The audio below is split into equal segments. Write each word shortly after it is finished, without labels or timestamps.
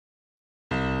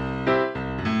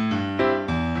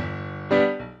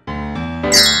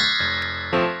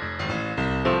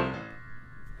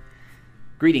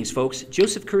Greetings, folks.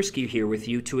 Joseph Kursky here with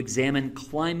you to examine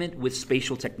climate with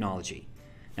spatial technology.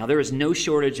 Now, there is no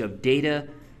shortage of data,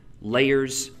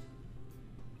 layers,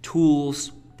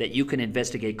 tools that you can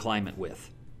investigate climate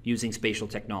with using spatial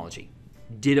technology.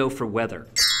 Ditto for weather.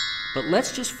 But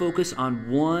let's just focus on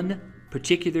one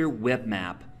particular web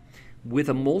map with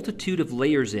a multitude of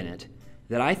layers in it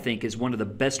that I think is one of the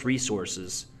best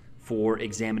resources for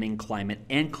examining climate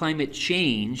and climate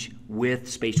change with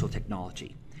spatial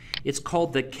technology. It's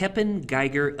called the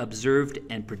Köppen-Geiger Observed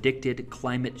and Predicted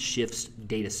Climate Shifts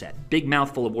Dataset. Big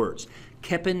mouthful of words.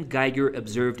 Köppen-Geiger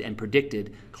Observed and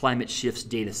Predicted Climate Shifts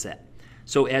Dataset.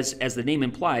 So as the name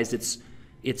implies,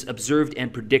 it's observed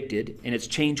and predicted, and it's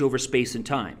change over space and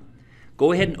time.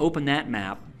 Go ahead and open that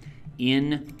map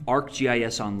in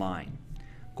ArcGIS Online.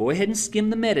 Go ahead and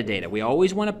skim the metadata. We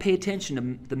always want to pay attention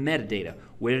to the metadata.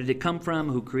 Where did it come from?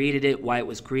 Who created it? Why it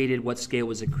was created? What scale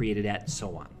was it created at? And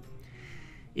so on.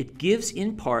 It gives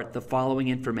in part the following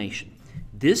information.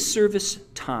 This service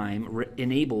time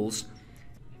enables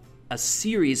a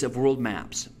series of world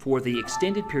maps for the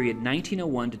extended period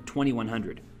 1901 to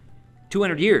 2100,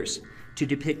 200 years, to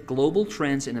depict global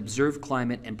trends in observed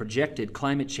climate and projected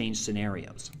climate change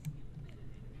scenarios.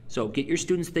 So get your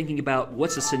students thinking about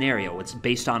what's a scenario. It's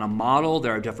based on a model.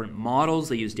 There are different models.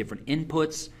 They use different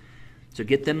inputs. So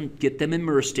get them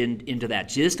immersed into that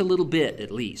just a little bit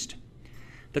at least.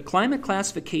 The climate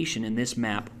classification in this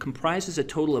map comprises a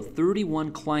total of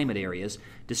 31 climate areas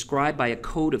described by a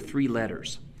code of 3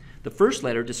 letters. The first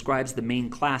letter describes the main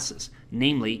classes,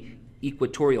 namely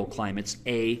equatorial climates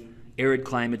A, arid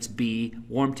climates B,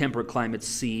 warm temperate climates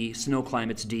C, snow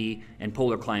climates D, and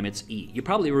polar climates E. You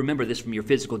probably remember this from your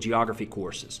physical geography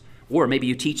courses, or maybe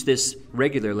you teach this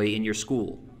regularly in your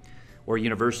school or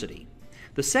university.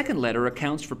 The second letter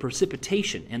accounts for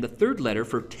precipitation, and the third letter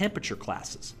for temperature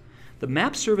classes. The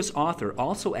map service author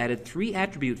also added 3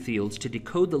 attribute fields to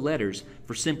decode the letters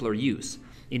for simpler use.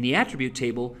 In the attribute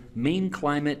table, main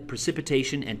climate,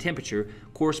 precipitation, and temperature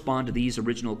correspond to these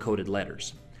original coded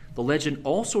letters. The legend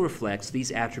also reflects these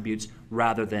attributes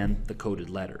rather than the coded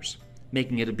letters,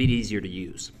 making it a bit easier to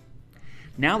use.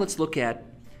 Now let's look at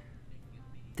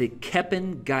the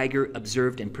Köppen-Geiger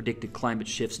Observed and Predicted Climate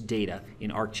Shifts data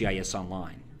in ArcGIS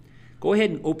Online. Go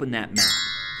ahead and open that map.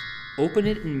 Open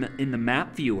it in the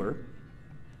map viewer,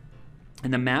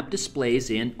 and the map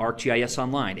displays in ArcGIS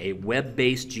Online, a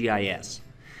web-based GIS.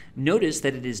 Notice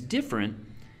that it is different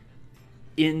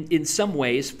in some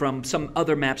ways from some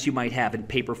other maps you might have in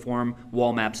paper form,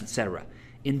 wall maps, etc.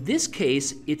 In this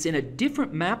case, it's in a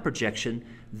different map projection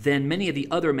than many of the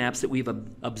other maps that we've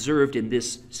observed in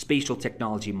this spatial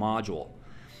technology module.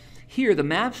 Here, the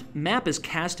map is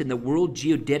cast in the World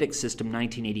Geodetic System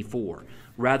 1984,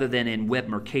 rather than in Web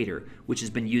Mercator, which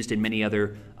has been used in many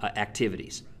other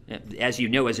activities. As you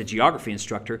know, as a geography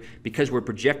instructor, because we're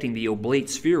projecting the oblate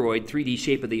spheroid 3D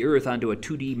shape of the Earth onto a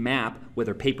 2D map,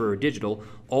 whether paper or digital,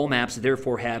 all maps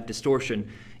therefore have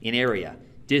distortion in area,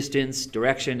 distance,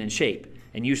 direction, and shape,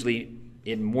 and usually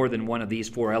in more than one of these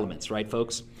 4 elements, right,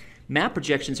 folks? Map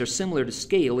projections are similar to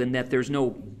scale in that there's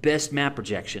no best map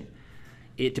projection.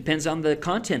 It depends on the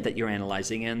content that you're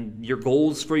analyzing and your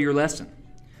goals for your lesson.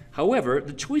 However,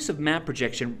 the choice of map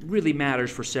projection really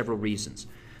matters for several reasons.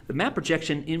 The map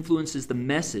projection influences the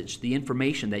message, the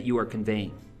information that you are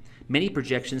conveying. Many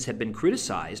projections have been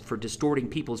criticized for distorting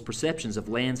people's perceptions of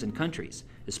lands and countries,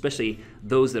 especially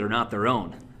those that are not their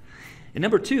own. And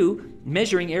number 2,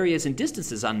 measuring areas and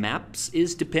distances on maps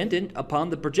is dependent upon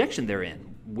the projection they're in,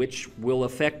 which will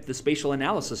affect the spatial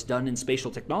analysis done in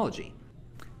spatial technology.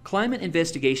 Climate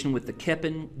investigation with the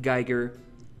Köppen-Geiger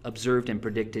Observed and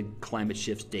Predicted Climate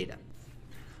Shifts data.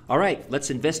 All right, let's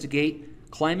investigate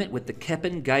climate with the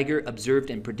Köppen-Geiger Observed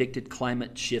and Predicted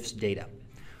Climate Shifts data.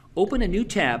 Open a new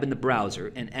tab in the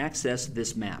browser and access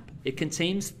this map. It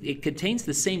contains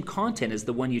the same content as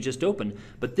the one you just opened,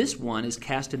 but this one is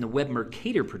cast in the Web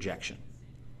Mercator projection.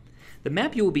 The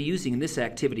map you will be using in this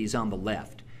activity is on the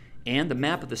left, and the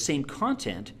map of the same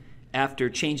content, after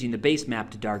changing the base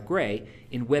map to dark gray,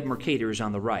 in Web Mercator is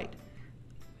on the right.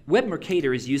 Web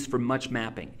Mercator is used for much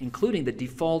mapping, including the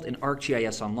default in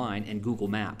ArcGIS Online and Google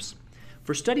Maps.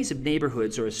 For studies of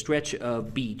neighborhoods or a stretch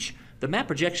of beach, the map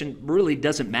projection really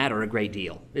doesn't matter a great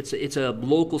deal. It's a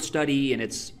local study, and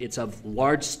it's of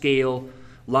large scale,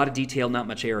 a lot of detail, not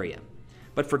much area.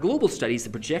 But for global studies, the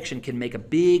projection can make a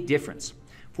big difference.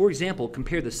 For example,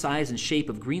 compare the size and shape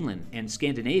of Greenland and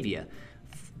Scandinavia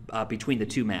between the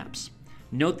 2 maps.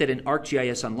 Note that in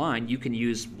ArcGIS Online, you can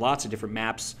use lots of different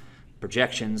maps,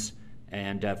 projections,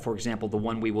 and for example, the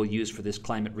one we will use for this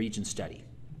climate region study.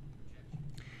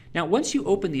 Now, once you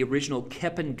open the original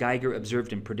Köppen-Geiger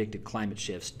Observed and Predicted Climate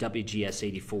Shifts, WGS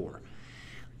 84,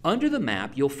 under the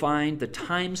map you'll find the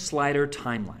time slider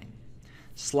timeline.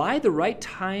 Slide the right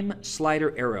time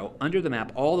slider arrow under the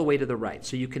map all the way to the right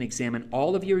so you can examine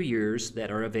all of your years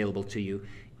that are available to you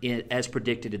as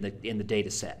predicted in the data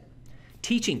set.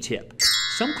 Teaching tip.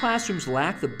 Some classrooms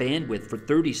lack the bandwidth for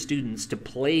 30 students to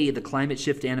play the climate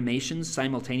shift animations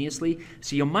simultaneously,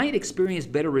 so you might experience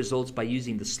better results by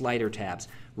using the slider tabs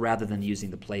rather than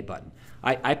using the play button.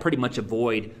 I pretty much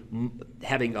avoid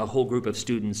having a whole group of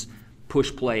students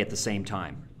push play at the same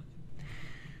time.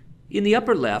 In the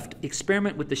upper left,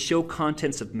 experiment with the Show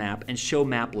Contents of Map and Show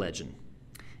Map Legend.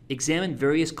 Examine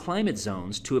various climate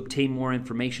zones to obtain more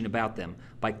information about them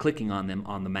by clicking on them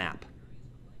on the map.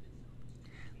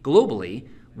 Globally,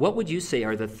 what would you say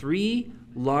are the 3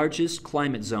 largest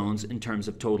climate zones in terms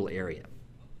of total area?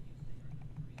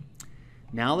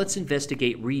 Now let's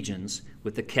investigate regions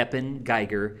with the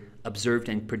Köppen-Geiger Observed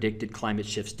and Predicted Climate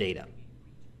Shifts data.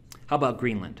 How about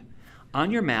Greenland? On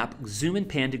your map, zoom and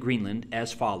pan to Greenland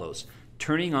as follows,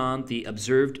 turning on the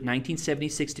observed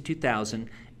 1976 to 2000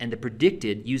 and the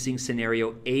predicted using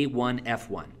scenario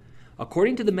A1F1.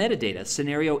 According to the metadata,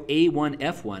 scenario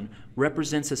A1F1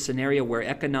 represents a scenario where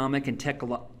economic and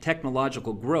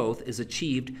technological growth is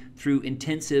achieved through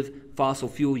intensive fossil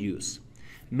fuel use.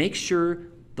 Make sure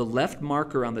the left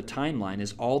marker on the timeline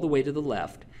is all the way to the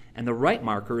left and the right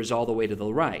marker is all the way to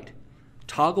the right.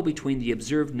 Toggle between the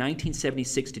observed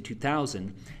 1976 to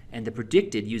 2000 and the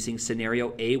predicted using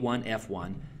scenario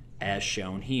A1F1 as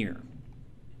shown here.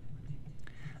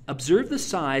 Observe the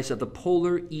size of the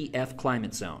polar EF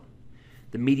climate zone,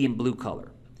 the medium blue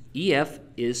color. EF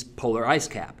is polar ice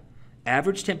cap.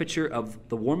 Average temperature of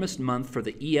the warmest month for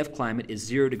the EF climate is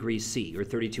 0 degrees C, or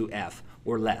 32 F,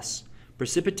 or less.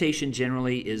 Precipitation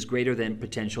generally is greater than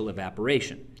potential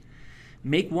evaporation.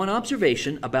 Make one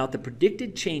observation about the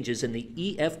predicted changes in the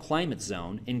EF climate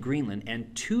zone in Greenland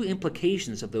and 2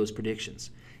 implications of those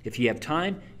predictions. If you have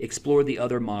time, explore the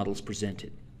other models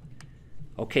presented.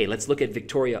 Okay, let's look at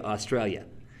Victoria, Australia.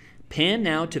 Pan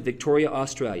now to Victoria,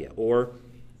 Australia, or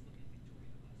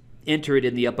enter it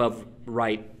in the above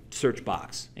right search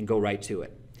box and go right to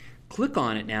it. Click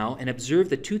on it now and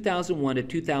observe the 2001 to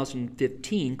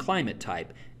 2015 climate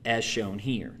type as shown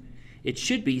here. It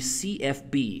should be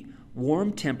CFB,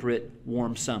 warm temperate,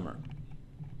 warm summer.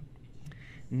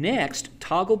 Next,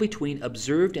 toggle between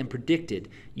observed and predicted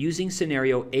using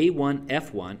scenario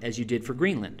A1F1 as you did for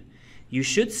Greenland. You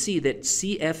should see that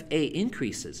CFA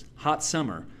increases, hot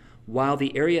summer, while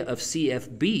the area of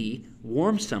CFB,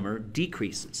 warm summer,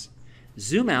 decreases.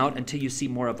 Zoom out until you see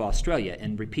more of Australia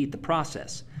and repeat the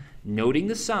process, noting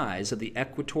the size of the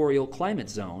equatorial climate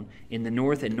zone in the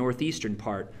north and northeastern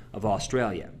part of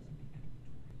Australia.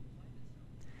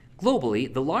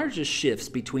 Globally, the largest shifts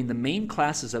between the main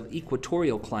classes of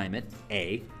equatorial climate,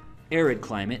 A, arid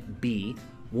climate, B,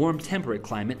 warm temperate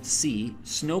climate, C,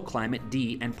 snow climate,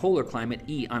 D, and polar climate,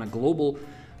 E, on a global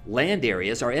land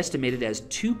areas are estimated as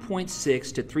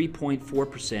 2.6 to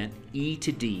 3.4% E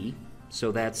to D,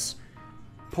 so that's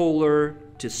polar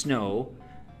to snow,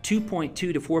 2.2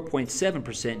 to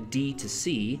 4.7% D to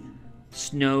C,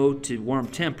 snow to warm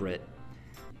temperate,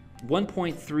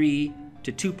 1.3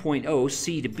 to 2.0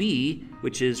 C to B,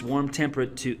 which is warm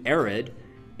temperate to arid,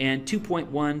 and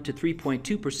 2.1 to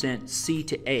 3.2% C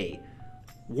to A,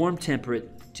 warm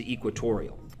temperate to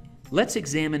equatorial. Let's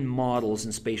examine models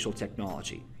in spatial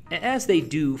technology. As they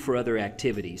do for other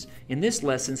activities, in this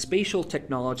lesson, spatial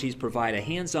technologies provide a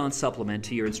hands-on supplement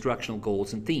to your instructional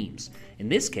goals and themes, in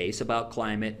this case about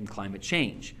climate and climate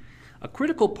change. A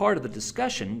critical part of the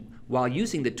discussion while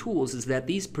using the tools is that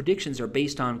these predictions are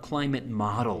based on climate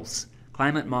models.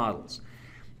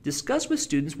 Discuss with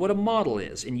students what a model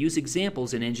is and use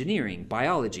examples in engineering,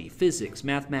 biology, physics,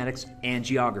 mathematics, and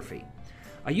geography.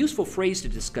 A useful phrase to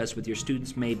discuss with your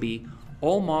students may be,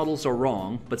 all models are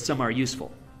wrong, but some are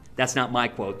useful. That's not my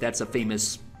quote, that's a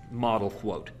famous model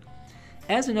quote.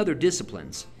 As in other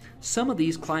disciplines, some of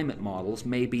these climate models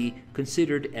may be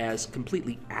considered as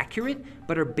completely accurate,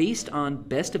 but are based on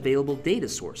best available data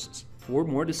sources. For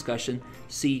more discussion,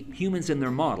 see Humans and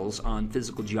Their Models on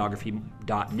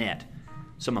physicalgeography.net.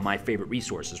 Some of my favorite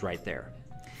resources right there.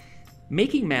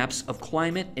 Making maps of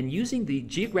climate and using the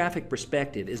geographic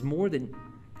perspective is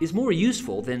more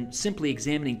useful than simply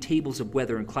examining tables of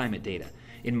weather and climate data,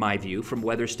 in my view, from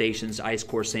weather stations, ice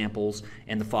core samples,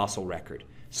 and the fossil record.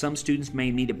 Some students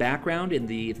may need a background in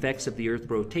the effects of the Earth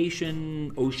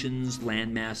rotation, oceans,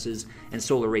 land masses, and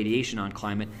solar radiation on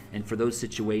climate, and for those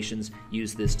situations,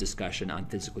 use this discussion on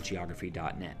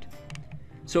physicalgeography.net.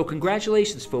 So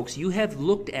congratulations, folks. You have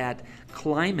looked at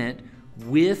climate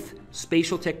with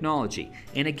spatial technology.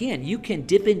 And again, you can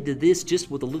dip into this just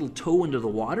with a little toe into the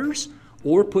waters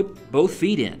or put both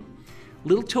feet in.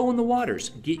 Little toe in the waters.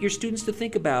 Get your students to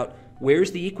think about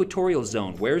where's the equatorial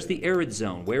zone, where's the arid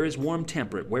zone, where is warm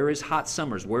temperate, where is hot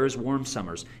summers, where is warm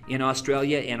summers in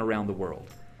Australia and around the world.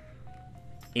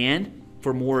 And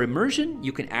for more immersion,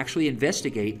 you can actually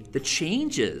investigate the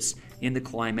changes in the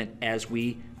climate as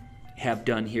we have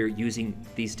done here using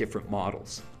these different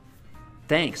models.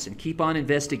 Thanks, and keep on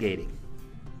investigating.